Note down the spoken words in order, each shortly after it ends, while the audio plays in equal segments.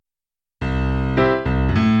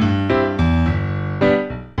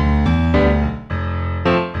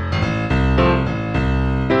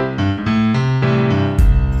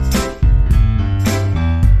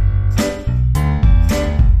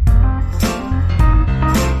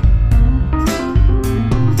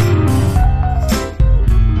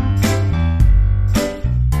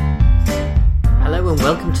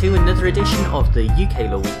of the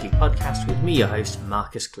UK Law Weekly podcast with me, your host,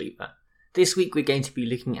 Marcus Cleaver. This week we're going to be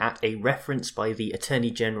looking at a reference by the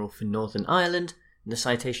Attorney General for Northern Ireland, and the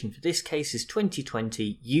citation for this case is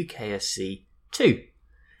 2020 UKSC 2.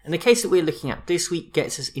 And the case that we're looking at this week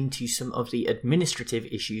gets us into some of the administrative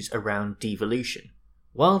issues around devolution.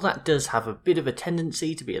 While that does have a bit of a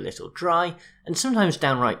tendency to be a little dry, and sometimes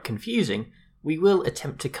downright confusing, we will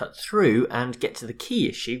attempt to cut through and get to the key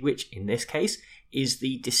issue, which in this case is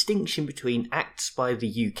the distinction between acts by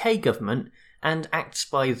the UK government and acts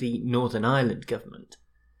by the Northern Ireland government.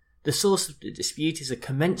 The source of the dispute is a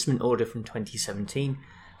commencement order from 2017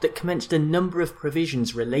 that commenced a number of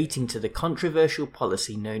provisions relating to the controversial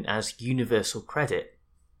policy known as universal credit.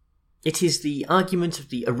 It is the argument of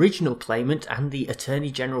the original claimant and the Attorney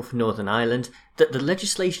General for Northern Ireland that the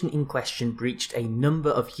legislation in question breached a number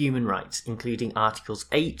of human rights, including Articles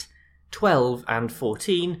 8, 12 and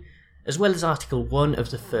 14, as well as Article 1 of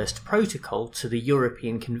the First Protocol to the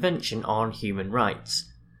European Convention on Human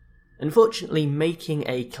Rights. Unfortunately, making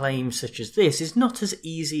a claim such as this is not as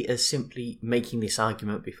easy as simply making this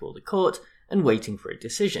argument before the court and waiting for a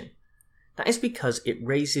decision. That is because it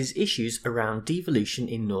raises issues around devolution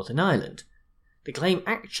in Northern Ireland. The claim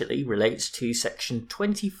actually relates to Section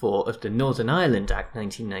 24 of the Northern Ireland Act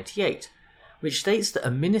 1998, which states that a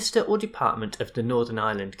minister or department of the Northern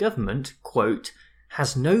Ireland government, quote,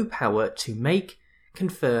 has no power to make,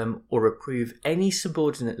 confirm or approve any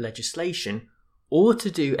subordinate legislation or to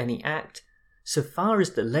do any act so far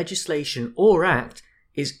as the legislation or act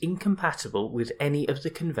is incompatible with any of the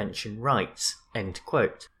Convention rights, end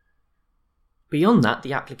quote. Beyond that,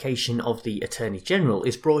 the application of the Attorney General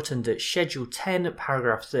is brought under Schedule 10,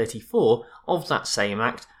 paragraph 34 of that same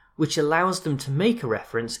Act, which allows them to make a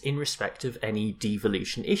reference in respect of any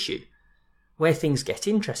devolution issue. Where things get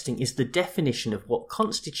interesting is the definition of what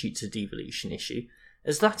constitutes a devolution issue,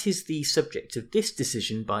 as that is the subject of this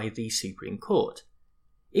decision by the Supreme Court.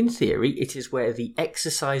 In theory, it is where the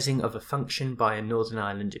exercising of a function by a Northern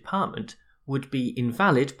Ireland department would be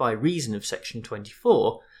invalid by reason of Section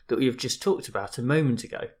 24 that we have just talked about a moment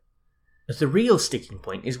ago. The real sticking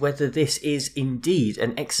point is whether this is indeed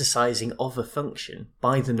an exercising of a function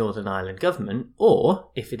by the Northern Ireland government,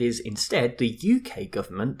 or if it is instead the UK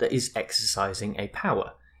government that is exercising a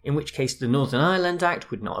power, in which case the Northern Ireland Act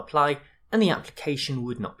would not apply and the application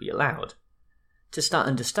would not be allowed. To start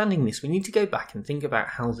understanding this, we need to go back and think about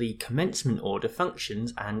how the commencement order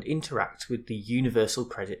functions and interacts with the universal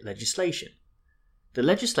credit legislation. The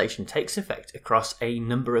legislation takes effect across a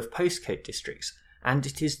number of postcode districts, and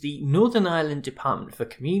it is the Northern Ireland Department for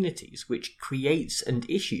Communities which creates and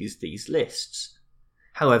issues these lists.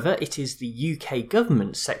 However, it is the UK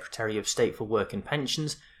Government's Secretary of State for Work and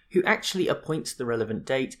Pensions who actually appoints the relevant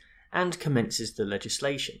date and commences the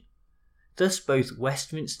legislation. Thus, both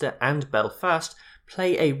Westminster and Belfast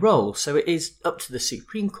play a role, so it is up to the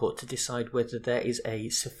Supreme Court to decide whether there is a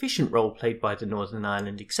sufficient role played by the Northern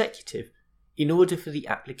Ireland Executive in order for the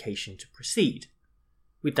application to proceed.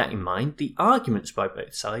 With that in mind, the arguments by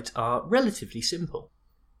both sides are relatively simple.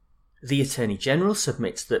 The Attorney General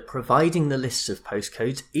submits that providing the lists of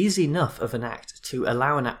postcodes is enough of an act to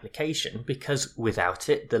allow an application because without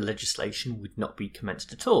it the legislation would not be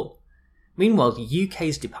commenced at all. Meanwhile, the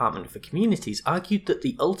UK's Department for Communities argued that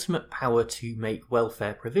the ultimate power to make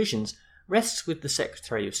welfare provisions rests with the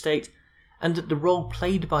Secretary of State, and that the role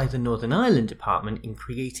played by the Northern Ireland Department in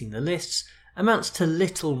creating the lists amounts to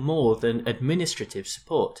little more than administrative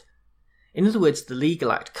support. In other words, the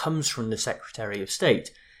legal act comes from the Secretary of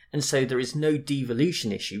State, and so there is no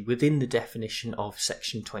devolution issue within the definition of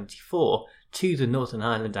Section 24 to the Northern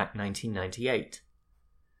Ireland Act 1998.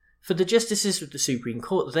 For the justices of the Supreme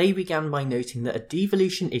Court, they began by noting that a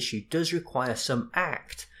devolution issue does require some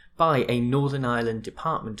act by a Northern Ireland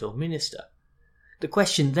department or minister. The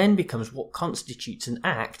question then becomes what constitutes an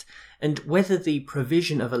act and whether the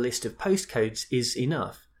provision of a list of postcodes is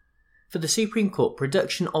enough. For the Supreme Court,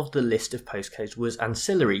 production of the list of postcodes was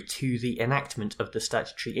ancillary to the enactment of the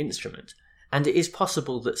statutory instrument, and it is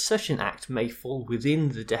possible that such an act may fall within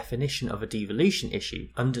the definition of a devolution issue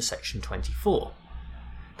under Section 24.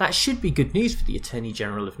 That should be good news for the Attorney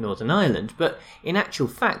General of Northern Ireland, but in actual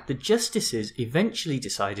fact the justices eventually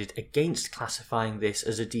decided against classifying this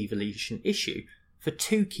as a devolution issue for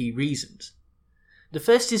two key reasons. The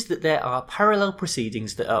first is that there are parallel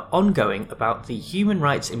proceedings that are ongoing about the human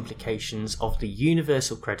rights implications of the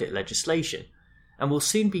universal credit legislation, and will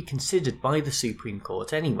soon be considered by the Supreme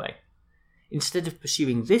Court anyway. Instead of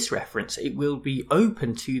pursuing this reference, it will be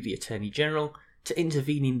open to the Attorney General to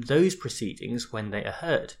intervene in those proceedings when they are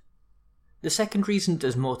heard. The second reason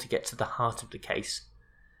does more to get to the heart of the case.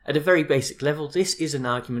 At a very basic level, this is an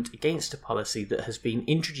argument against a policy that has been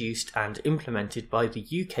introduced and implemented by the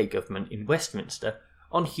UK government in Westminster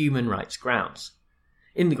on human rights grounds.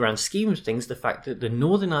 In the grand scheme of things, the fact that the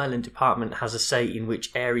Northern Ireland Department has a say in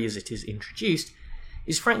which areas it is introduced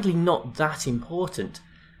is frankly not that important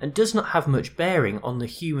and does not have much bearing on the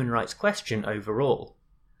human rights question overall.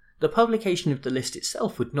 The publication of the list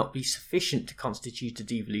itself would not be sufficient to constitute a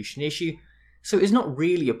devolution issue, so it is not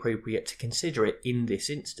really appropriate to consider it in this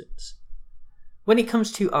instance. When it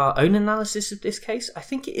comes to our own analysis of this case, I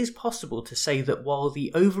think it is possible to say that while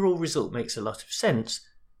the overall result makes a lot of sense,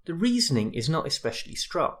 the reasoning is not especially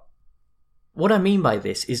strong. What I mean by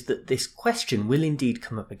this is that this question will indeed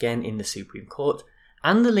come up again in the Supreme Court,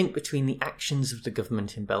 and the link between the actions of the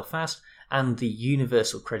government in Belfast and the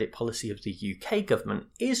universal credit policy of the UK government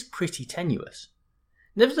is pretty tenuous.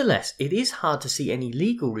 Nevertheless, it is hard to see any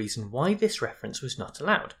legal reason why this reference was not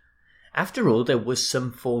allowed. After all, there was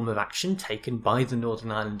some form of action taken by the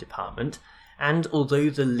Northern Ireland Department, and although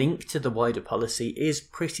the link to the wider policy is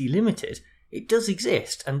pretty limited, it does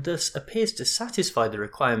exist and thus appears to satisfy the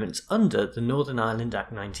requirements under the Northern Ireland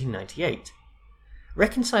Act 1998.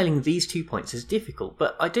 Reconciling these 2 points is difficult,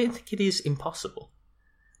 but I don't think it is impossible.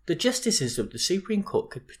 The justices of the Supreme Court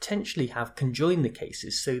could potentially have conjoined the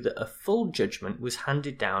cases so that a full judgment was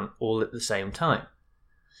handed down all at the same time.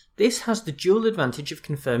 This has the dual advantage of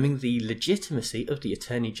confirming the legitimacy of the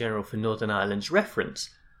Attorney General for Northern Ireland's reference,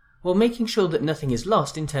 while making sure that nothing is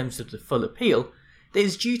lost in terms of the full appeal that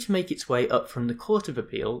is due to make its way up from the Court of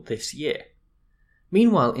Appeal this year.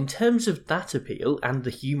 Meanwhile, in terms of that appeal and the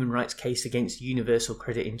human rights case against universal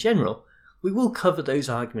credit in general, we will cover those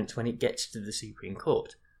arguments when it gets to the Supreme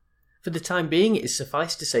Court. For the time being, it is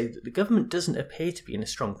suffice to say that the government doesn't appear to be in a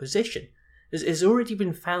strong position, as it has already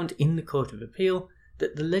been found in the Court of Appeal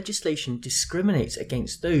that the legislation discriminates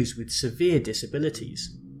against those with severe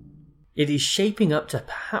disabilities. It is shaping up to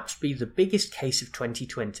perhaps be the biggest case of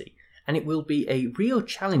 2020, and it will be a real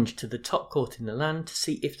challenge to the top court in the land to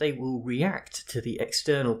see if they will react to the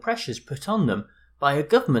external pressures put on them by a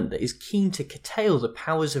government that is keen to curtail the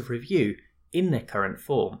powers of review in their current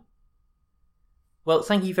form. Well,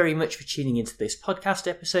 thank you very much for tuning into this podcast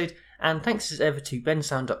episode, and thanks as ever to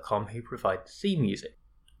bensound.com who provide the theme music.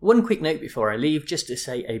 One quick note before I leave, just to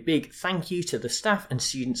say a big thank you to the staff and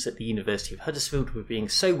students at the University of Huddersfield for being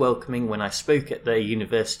so welcoming when I spoke at their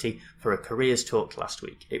university for a careers talk last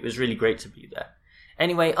week. It was really great to be there.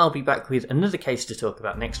 Anyway, I'll be back with another case to talk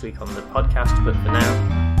about next week on the podcast, but for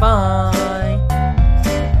now, bye!